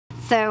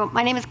So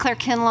my name is Claire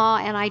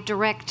Kinlaw, and I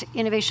direct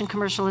innovation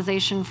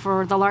commercialization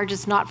for the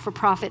largest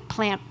not-for-profit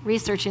plant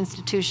research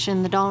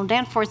institution, the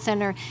Danforth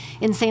Center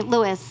in St.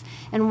 Louis.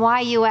 And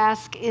why, you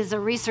ask, is a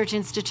research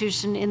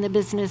institution in the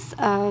business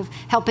of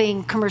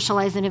helping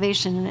commercialize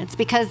innovation? And it's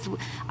because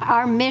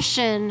our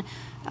mission,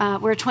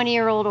 we're a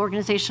 20-year-old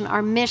organization,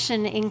 our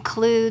mission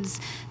includes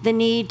the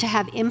need to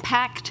have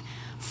impact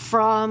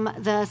from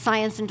the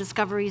science and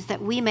discoveries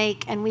that we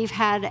make, and we've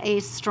had a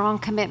strong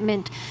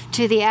commitment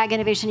to the ag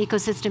innovation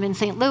ecosystem in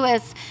St.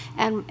 Louis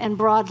and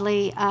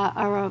broadly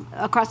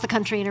across the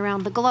country and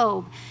around the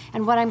globe.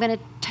 And what I'm going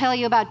to tell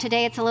you about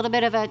today, it's a little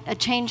bit of a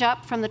change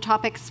up from the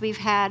topics we've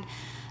had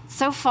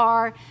so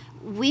far.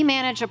 We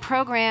manage a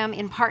program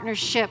in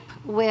partnership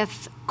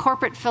with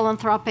corporate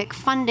philanthropic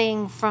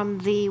funding from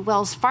the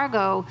Wells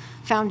Fargo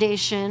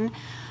Foundation,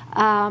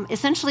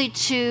 essentially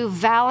to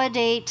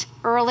validate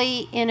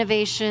early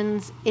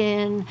innovations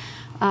in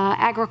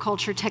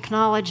agriculture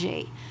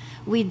technology.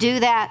 We do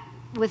that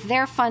with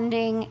their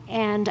funding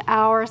and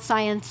our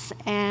science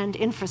and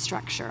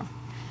infrastructure.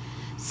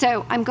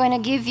 So I'm going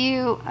to give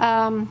you,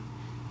 I'll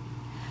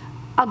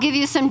give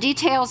you some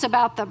details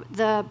about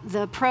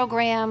the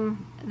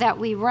program that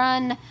we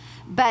run,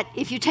 but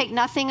if you take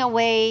nothing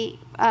away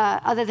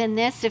other than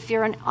this, if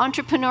you're an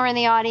entrepreneur in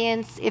the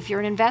audience, if you're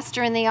an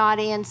investor in the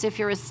audience, if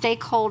you're a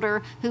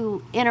stakeholder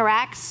who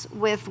interacts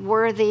with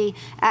worthy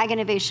ag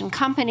innovation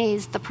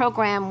companies, the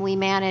program we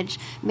manage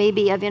may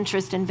be of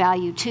interest and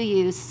value to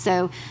you.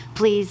 So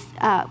please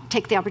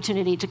take the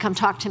opportunity to come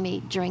talk to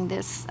me during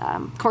this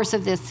course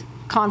of this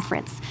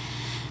conference.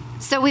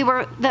 So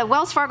the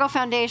Wells Fargo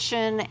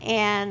Foundation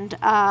and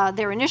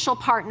their initial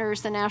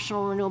partners, the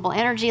National Renewable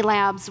Energy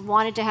Labs,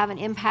 wanted to have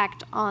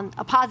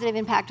a positive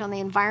impact on the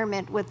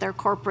environment with their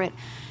corporate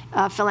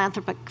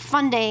philanthropic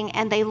funding,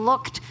 and they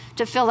looked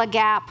to fill a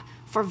gap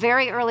for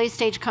very early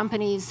stage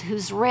companies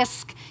whose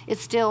risk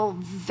is still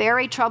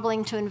very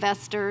troubling to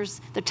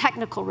investors. The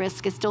technical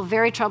risk is still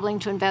very troubling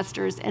to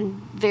investors and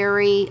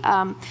very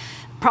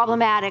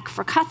problematic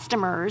for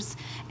customers.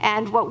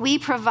 And what we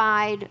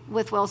provide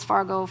with Wells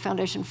Fargo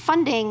Foundation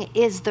funding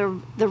is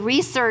the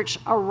research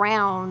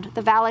around,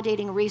 the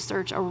validating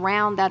research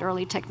around that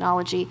early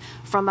technology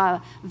from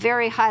a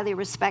very highly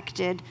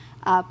respected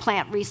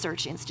plant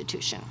research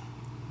institution.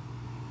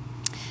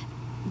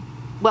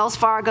 Wells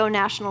Fargo,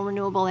 National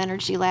Renewable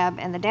Energy Lab,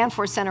 and the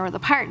Danforth Center are the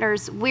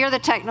partners. We're the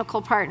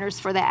technical partners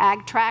for the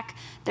ag track.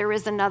 There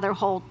is another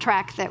whole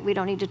track that we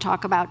don't need to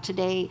talk about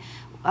today,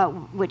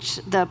 which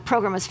the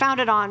program was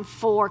founded on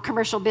for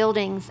commercial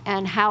buildings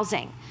and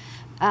housing,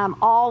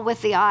 all with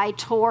the eye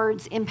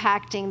towards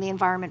impacting the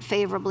environment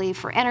favorably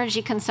for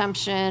energy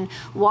consumption,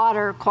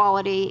 water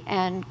quality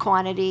and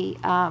quantity,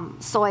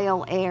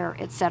 soil, air,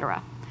 et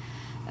cetera.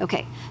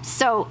 Okay,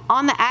 so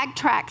on the ag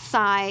track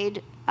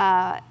side,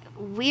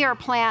 we are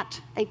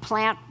a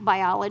plant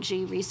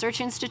biology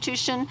research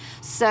institution,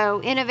 so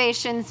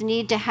innovations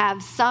need to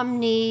have some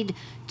need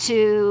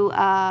to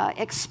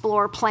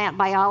explore plant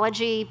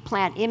biology,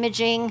 plant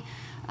imaging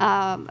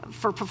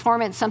for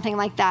performance, something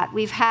like that.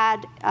 We've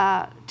had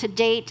to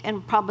date,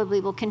 and probably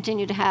will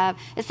continue to have,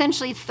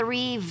 essentially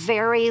 3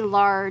 very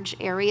large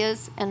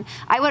areas. And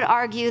I would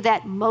argue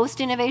that most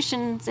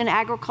innovations in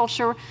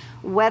agriculture,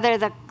 whether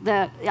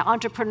the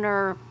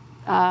entrepreneur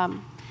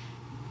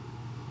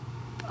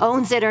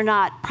owns it or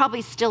not,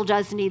 probably still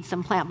does need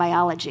some plant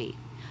biology.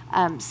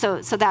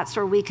 So that's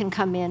where we can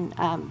come in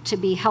to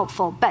be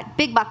helpful. But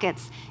big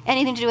buckets,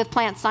 anything to do with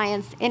plant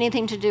science,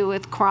 anything to do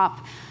with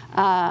crop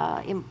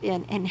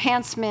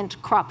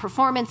enhancement, crop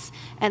performance,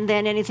 and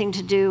then anything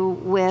to do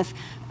with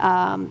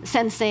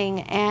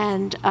sensing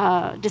and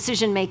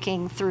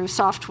decision-making through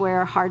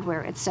software,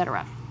 hardware, et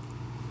cetera.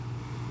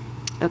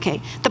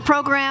 Okay, the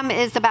program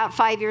is about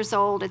 5 years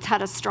old. It's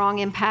had a strong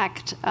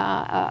impact,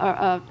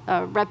 a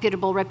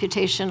reputable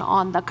reputation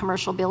on the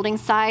commercial building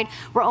side.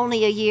 We're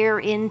only a year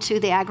into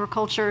the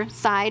agriculture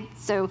side,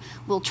 so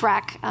we'll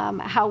track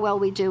how well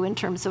we do in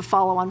terms of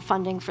follow-on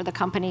funding for the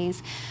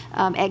companies,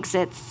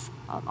 exits,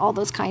 all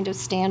those kind of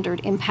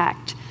standard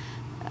impact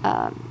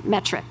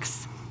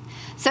metrics.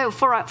 So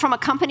from a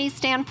company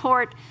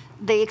standpoint,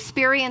 the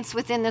experience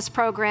within this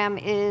program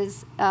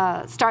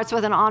starts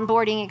with an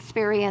onboarding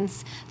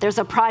experience. There's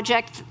a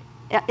project.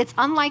 It's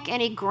unlike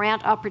any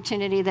grant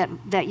opportunity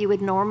that you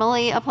would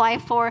normally apply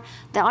for.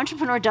 The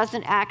entrepreneur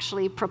doesn't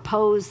actually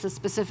propose the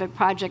specific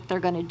project they're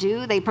going to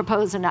do. They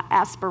propose an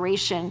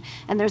aspiration,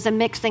 and there's a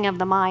mixing of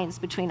the minds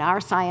between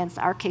our science,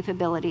 our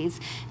capabilities,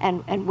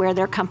 and where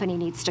their company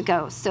needs to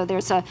go. So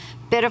there's a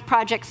bit of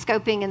project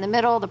scoping in the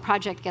middle. The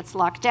project gets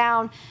locked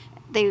down.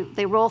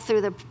 They roll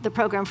through the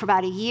program for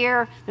about a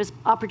year. There's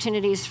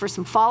opportunities for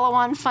some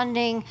follow-on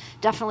funding,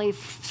 definitely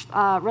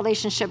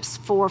relationships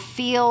for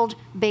field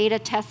beta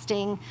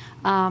testing,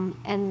 and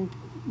then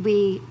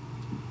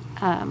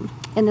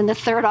the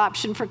third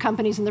option for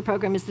companies in the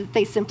program is that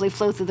they simply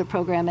flow through the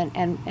program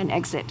and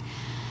exit.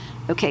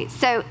 Okay,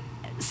 so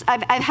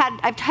I've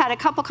had a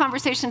couple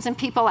conversations, and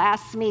people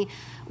ask me,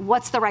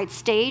 what's the right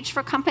stage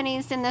for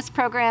companies in this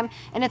program?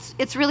 And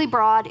it's really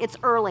broad. It's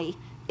early.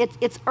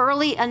 It's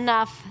early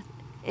enough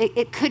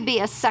it could be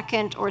a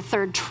second or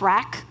third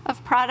track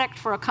of product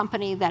for a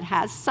company that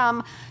has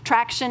some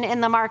traction in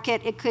the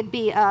market. It could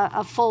be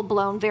a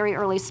full-blown, very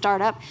early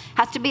startup.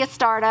 Has to be a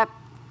startup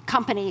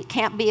company. It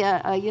can't be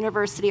a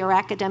university or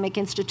academic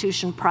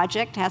institution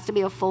project. It has to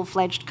be a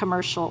full-fledged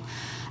commercial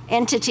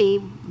entity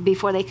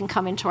before they can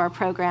come into our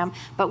program.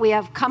 But we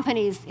have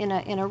companies in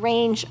a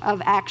range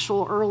of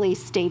actual early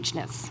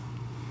stageness.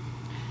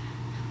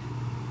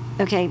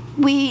 Okay,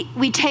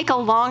 we take a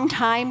long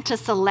time to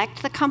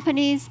select the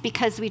companies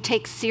because we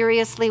take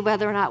seriously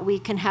whether or not we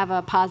can have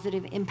a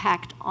positive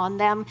impact on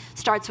them.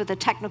 Starts with a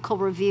technical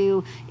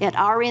review at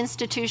our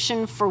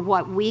institution for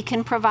what we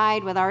can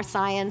provide with our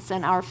science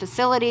and our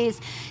facilities.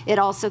 It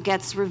also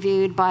gets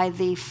reviewed by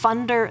the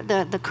funder,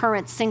 the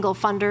current single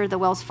funder, the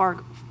Wells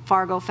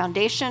Fargo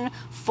Foundation,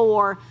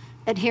 for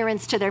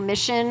adherence to their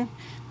mission,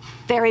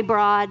 very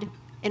broad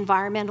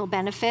environmental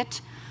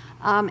benefit.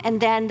 And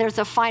then there's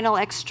a final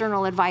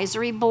external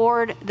advisory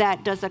board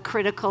that does a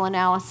critical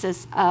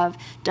analysis of,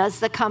 does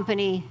the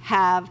company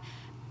have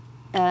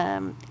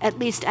at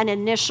least an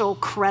initial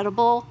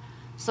credible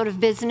sort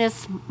of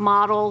business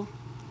model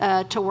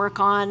to work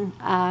on?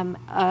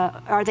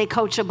 Are they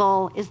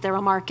coachable? Is there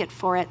a market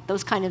for it?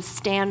 Those kind of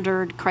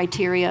standard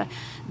criteria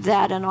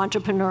that an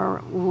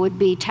entrepreneur would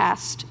be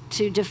tasked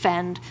to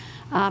defend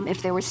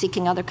if they were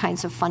seeking other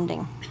kinds of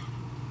funding.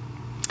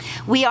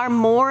 We are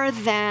more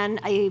than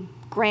a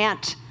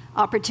grant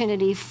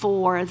opportunity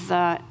for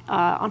the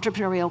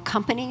entrepreneurial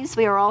companies.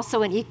 We are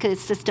also an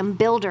ecosystem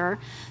builder.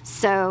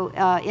 So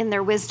in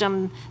their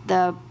wisdom,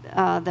 the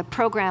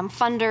program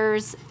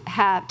funders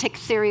take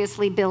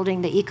seriously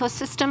building the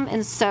ecosystem.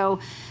 And so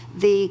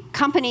the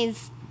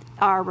companies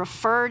are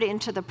referred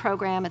into the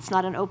program. It's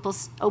not an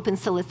open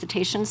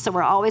solicitation, so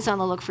we're always on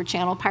the look for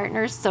channel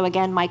partners. So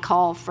again, my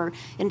call for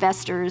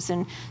investors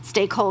and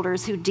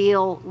stakeholders who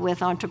deal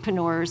with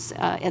entrepreneurs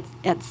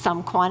at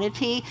some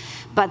quantity.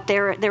 But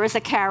there is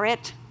a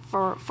carrot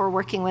for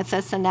working with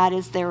us, and that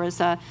is there is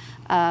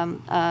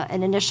an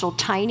initial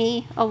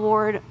tiny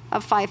award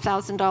of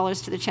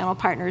 $5,000 to the channel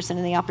partners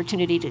and the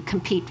opportunity to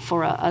compete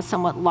for a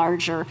somewhat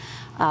larger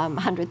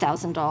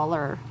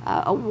 $100,000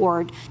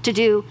 award to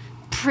do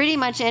pretty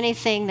much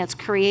anything that's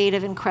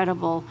creative and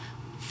credible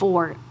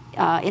for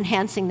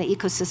enhancing the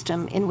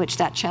ecosystem in which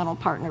that channel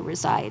partner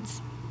resides.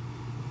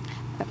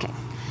 Okay,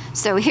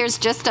 so here's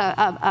just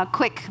a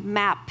quick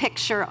map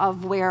picture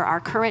of where our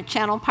current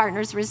channel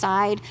partners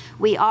reside.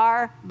 We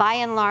are, by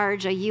and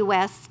large, a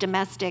US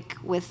domestic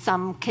with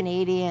some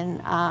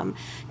Canadian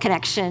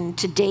connection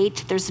to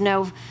date. There's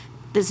no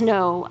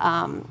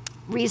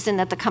reason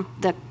that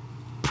the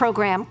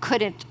program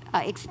couldn't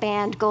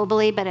expand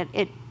globally, but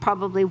it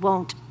probably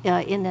won't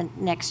in the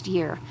next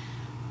year.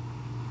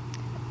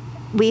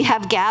 We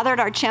have gathered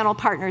our channel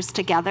partners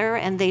together,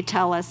 and they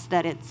tell us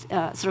that it's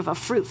sort of a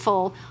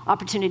fruitful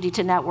opportunity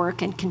to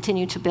network and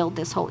continue to build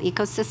this whole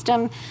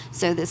ecosystem.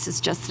 So this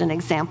is just an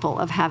example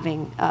of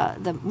having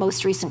the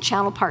most recent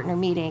channel partner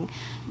meeting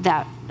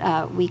that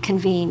we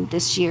convened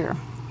this year.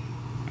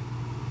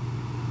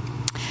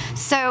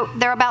 So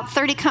there are about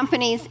 30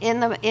 companies in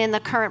the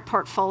current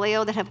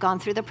portfolio that have gone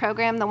through the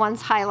program. The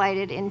ones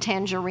highlighted in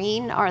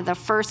tangerine are the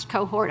first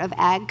cohort of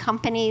ag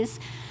companies.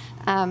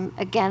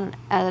 Again,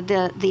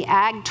 the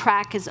ag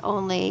track is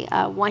only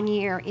 1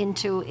 year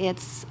into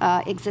its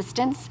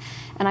existence.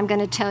 And I'm going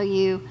to tell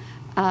you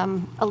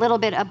a little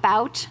bit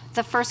about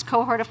the first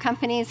cohort of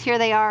companies. Here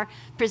they are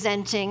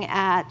presenting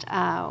at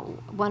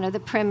one of the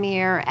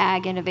premier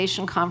ag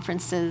innovation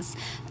conferences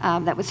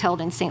that was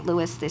held in St.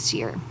 Louis this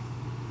year.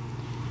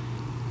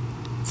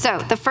 So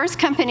the first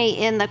company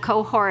in the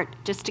cohort,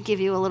 just to give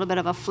you a little bit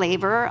of a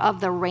flavor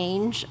of the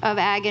range of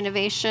ag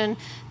innovation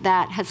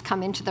that has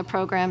come into the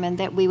program and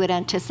that we would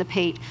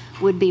anticipate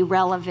would be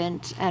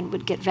relevant and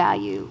would get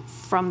value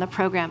from the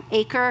program.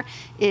 Acre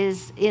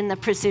is in the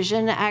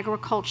precision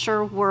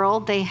agriculture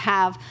world. They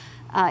have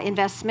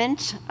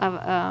investment. They're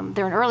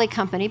an early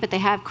company, but they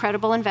have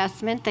credible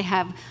investment. They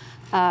have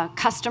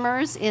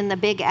customers in the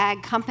big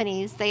ag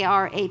companies. They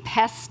are a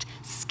pest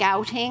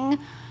scouting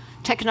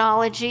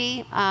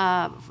technology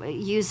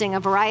using a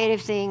variety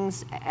of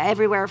things,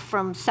 everywhere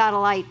from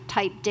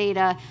satellite-type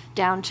data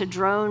down to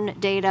drone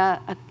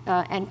data,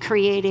 and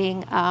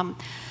creating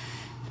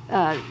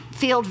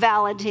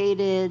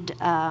field-validated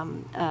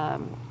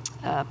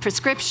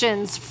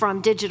prescriptions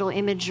from digital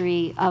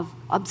imagery of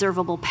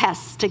observable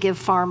pests to give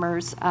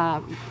farmers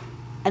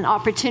an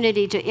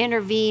opportunity to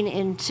intervene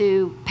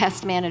into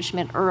pest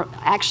management, or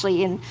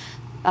actually in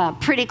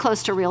pretty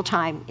close to real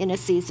time in a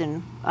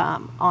season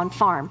on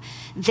farm.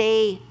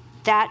 They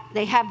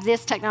have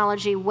this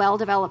technology well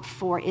developed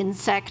for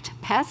insect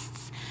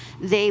pests.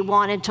 They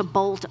wanted to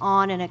bolt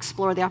on and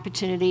explore the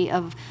opportunity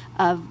of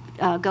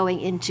going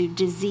into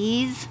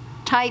disease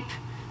type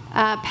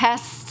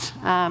pests.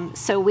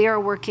 So we are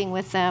working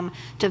with them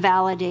to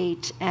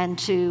validate and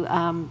to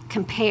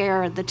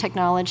compare the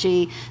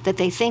technology that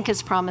they think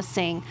is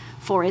promising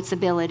for its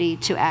ability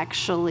to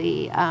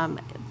actually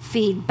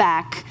feed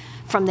back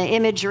from the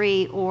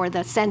imagery or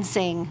the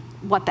sensing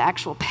what the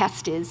actual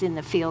pest is in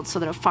the field so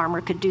that a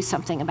farmer could do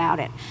something about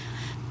it.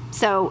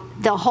 So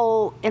the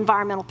whole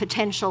environmental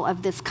potential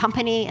of this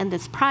company and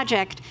this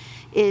project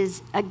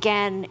is,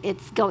 again,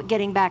 it's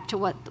getting back to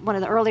what one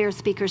of the earlier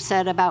speakers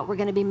said about we're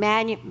going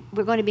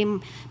to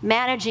be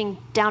managing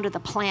down to the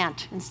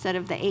plant instead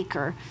of the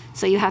acre.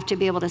 So you have to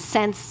be able to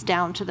sense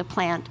down to the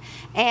plant.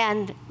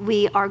 And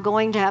we are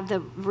going to have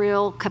the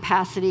real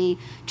capacity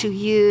to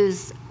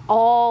use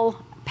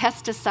all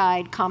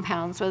pesticide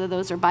compounds, whether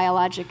those are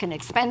biologic and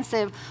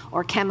expensive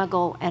or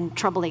chemical and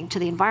troubling to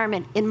the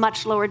environment, in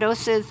much lower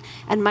doses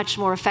and much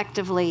more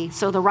effectively,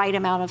 so the right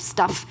amount of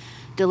stuff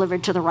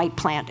delivered to the right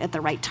plant at the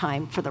right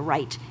time for the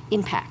right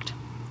impact.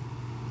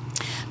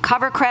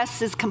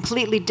 Covercress is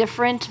completely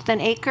different than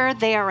acre.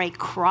 They are a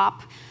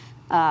crop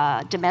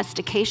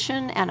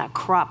domestication and a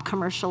crop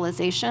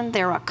commercialization.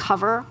 They're a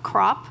cover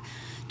crop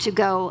to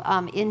go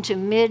into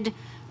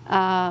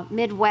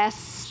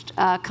Midwest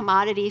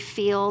commodity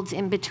fields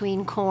in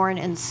between corn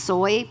and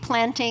soy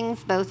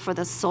plantings, both for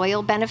the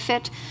soil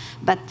benefit,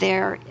 but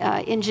their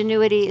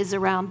ingenuity is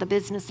around the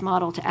business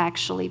model to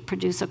actually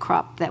produce a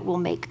crop that will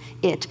make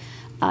it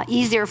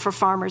easier for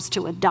farmers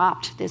to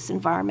adopt this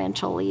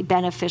environmentally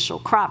beneficial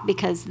crop,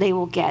 because they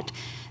will get,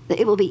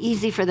 it will be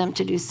easy for them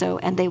to do so,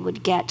 and they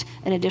would get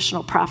an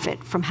additional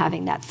profit from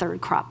having that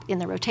third crop in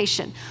the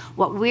rotation.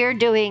 What we're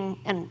doing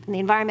and the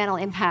environmental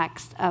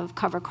impacts of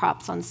cover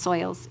crops on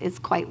soils is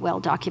quite well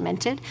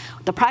documented.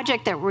 The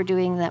project that we're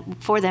doing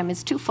for them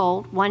is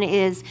twofold. One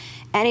is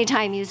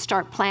anytime you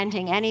start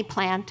planting any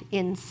plant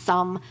in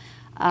some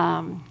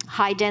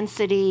high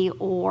density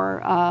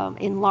or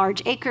in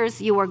large acres,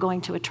 you are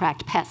going to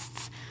attract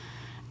pests.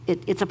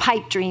 It's a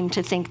pipe dream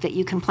to think that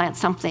you can plant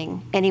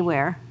something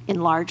anywhere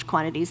in large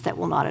quantities that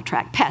will not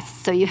attract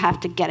pests. So you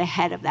have to get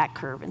ahead of that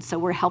curve. And so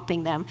we're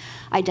helping them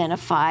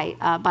identify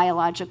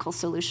biological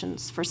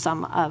solutions for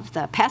some of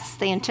the pests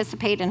they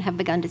anticipate and have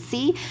begun to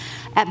see.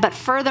 But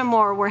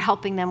furthermore, we're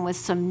helping them with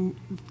some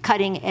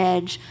cutting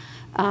edge,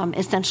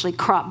 essentially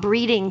crop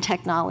breeding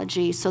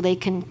technology, so they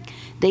can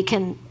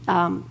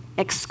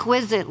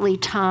exquisitely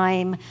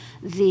time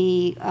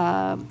the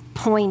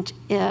point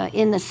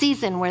in the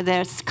season where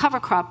this cover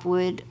crop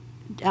would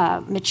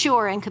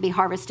mature and could be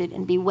harvested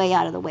and be way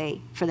out of the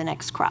way for the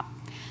next crop.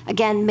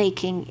 Again,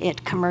 making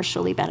it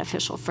commercially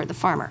beneficial for the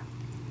farmer.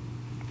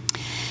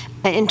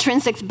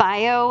 Intrinsics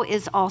Bio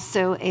is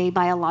also a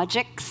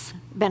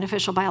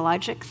beneficial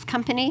biologics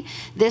company.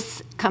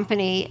 This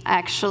company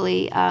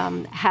actually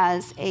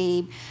has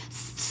a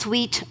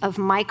suite of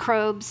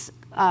microbes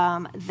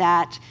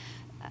that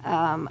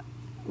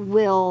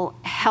will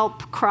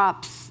help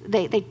crops.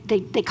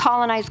 They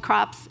colonize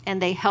crops,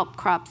 and they help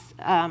crops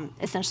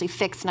essentially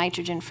fix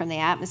nitrogen from the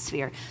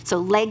atmosphere. So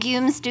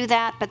legumes do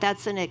that, but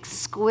that's an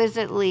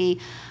exquisitely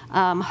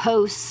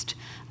host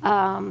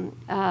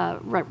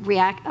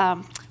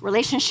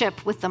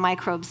relationship with the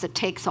microbes that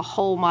takes a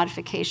whole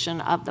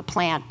modification of the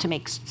plant to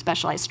make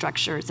specialized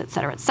structures, et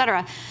cetera, et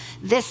cetera.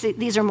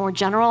 These are more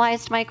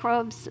generalized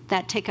microbes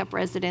that take up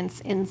residence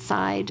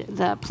inside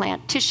the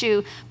plant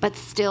tissue, but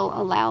still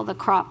allow the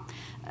crop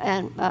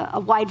and a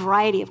wide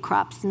variety of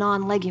crops,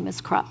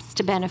 non-leguminous crops,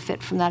 to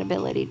benefit from that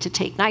ability to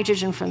take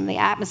nitrogen from the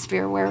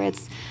atmosphere where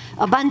it's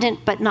abundant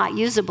but not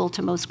usable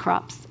to most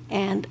crops.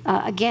 And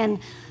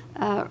again,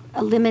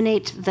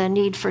 eliminate the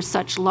need for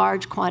such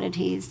large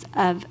quantities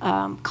of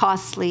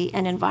costly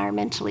and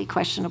environmentally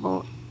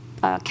questionable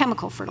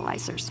chemical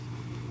fertilizers.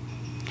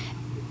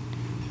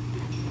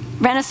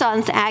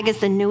 Renaissance Ag is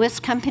the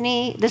newest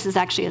company. This is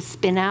actually a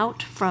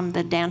spin-out from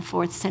the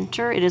Danforth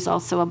Center. It is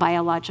also a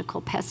biological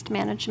pest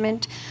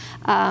management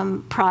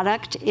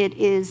product. It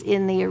is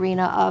in the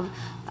arena of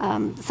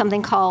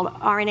something called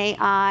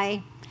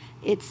RNAi.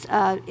 It's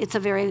a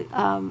very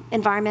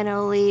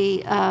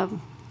environmentally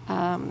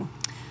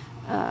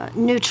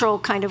neutral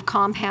kind of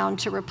compound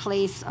to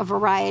replace a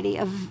variety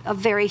of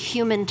very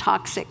human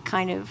toxic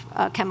kind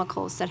of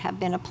chemicals that have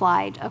been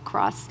applied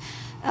across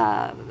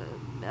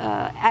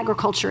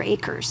agriculture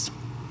acres.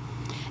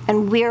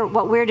 And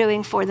what we're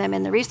doing for them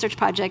in the research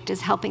project is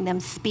helping them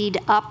speed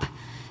up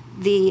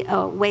the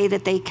way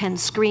that they can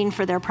screen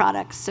for their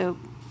products. So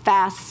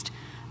fast,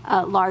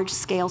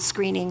 large-scale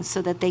screening,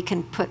 so that they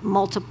can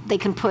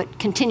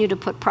continue to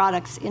put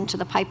products into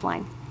the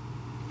pipeline.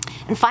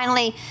 And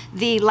finally,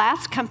 the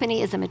last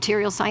company is a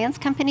material science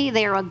company.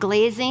 They are a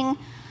glazing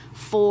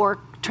for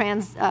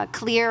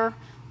clear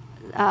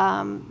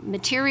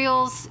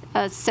materials.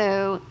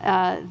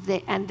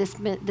 And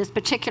this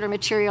particular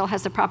material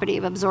has the property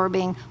of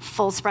absorbing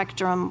full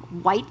spectrum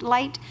white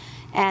light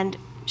and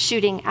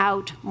shooting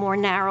out more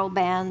narrow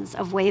bands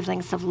of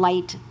wavelengths of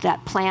light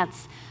that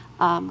plants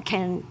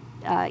can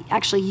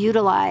actually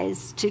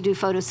utilize to do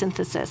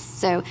photosynthesis.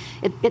 So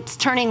it's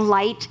turning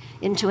light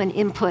into an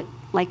input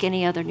like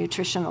any other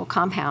nutritional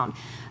compound.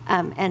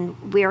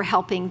 And we're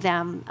helping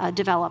them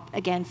develop,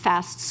 again,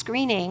 fast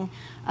screening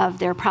of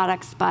their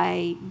products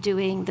by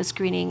doing the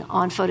screening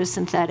on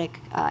photosynthetic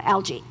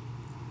algae.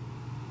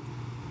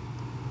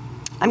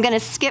 I'm going to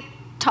skip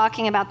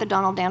talking about the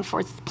Donald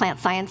Danforth Plant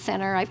Science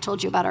Center. I've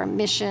told you about our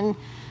mission.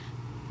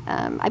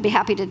 I'd be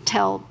happy to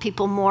tell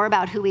people more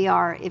about who we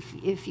are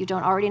if you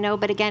don't already know.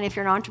 But again, if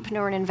you're an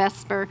entrepreneur and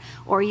investor,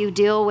 or you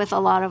deal with a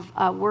lot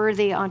of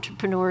worthy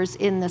entrepreneurs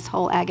in this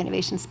whole ag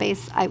innovation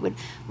space, I would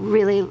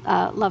really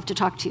love to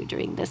talk to you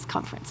during this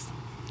conference.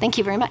 Thank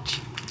you very much.